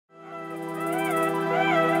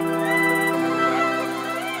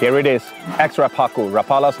Here it is, X-rap Haku,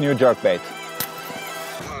 Rapala's new jerkbait.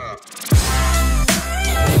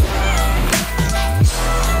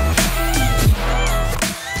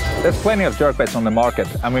 There's plenty of jerkbaits on the market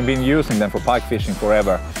and we've been using them for pike fishing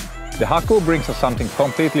forever. The Haku brings us something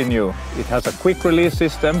completely new. It has a quick release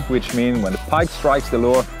system, which means when the pike strikes the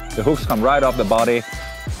lure, the hooks come right off the body,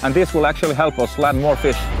 and this will actually help us land more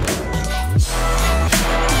fish.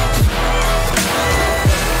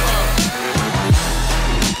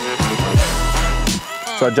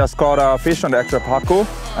 So I just caught a fish on the X-rap Haku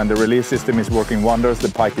and the release system is working wonders. The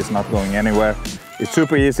pike is not going anywhere. It's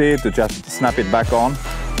super easy to just snap it back on.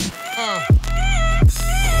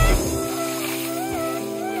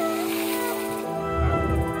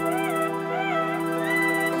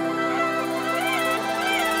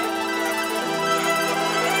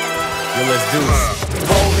 Let's do it.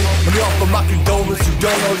 Rolling, let me offer my condolence. You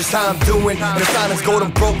don't know just how I'm doing. And the silence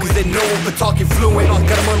golden broke cause they know I'm for talking fluent. Got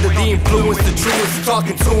them under the influence, the truest,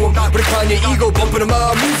 talking to them. But decline your ego, bumping them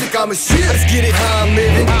out music, I'm a shit. Let's get it how I'm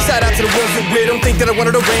living. Shout out to the ones that with them. Think that I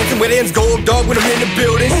wanted a ransom where ends gold dog when I'm in the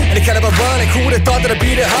building. And it kind of ironic, who would have thought that I'd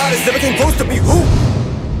be the hottest? Never came close to be who?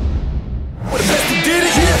 We're the best who did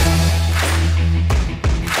it, yeah.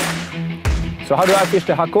 So how do I fish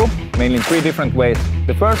the Haku? Mainly in 3 different ways.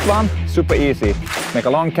 The first one, super easy. Make a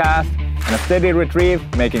long cast and a steady retrieve,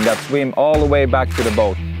 making that swim all the way back to the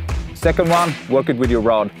boat. Second one, work it with your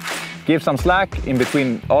rod. Give some slack in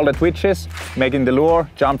between all the twitches, making the lure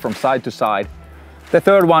jump from side to side. The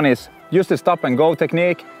third one is use the stop and go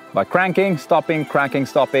technique by cranking, stopping, cranking,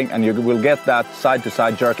 stopping, and you will get that side to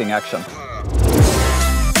side jerking action.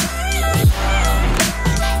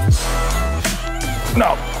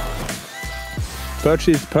 No. Perch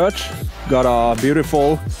is perch. Got a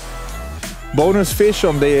beautiful bonus fish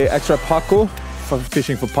on the X-rap Haku for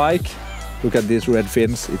fishing for pike. Look at these red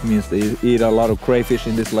fins. It means they eat a lot of crayfish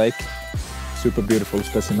in this lake. Super beautiful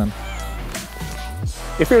specimen.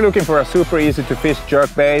 If you're looking for a super easy to fish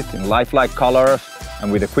jerkbait in lifelike colors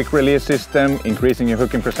and with a quick release system increasing your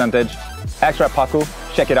hooking percentage, X-rap Haku,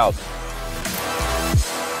 check it out.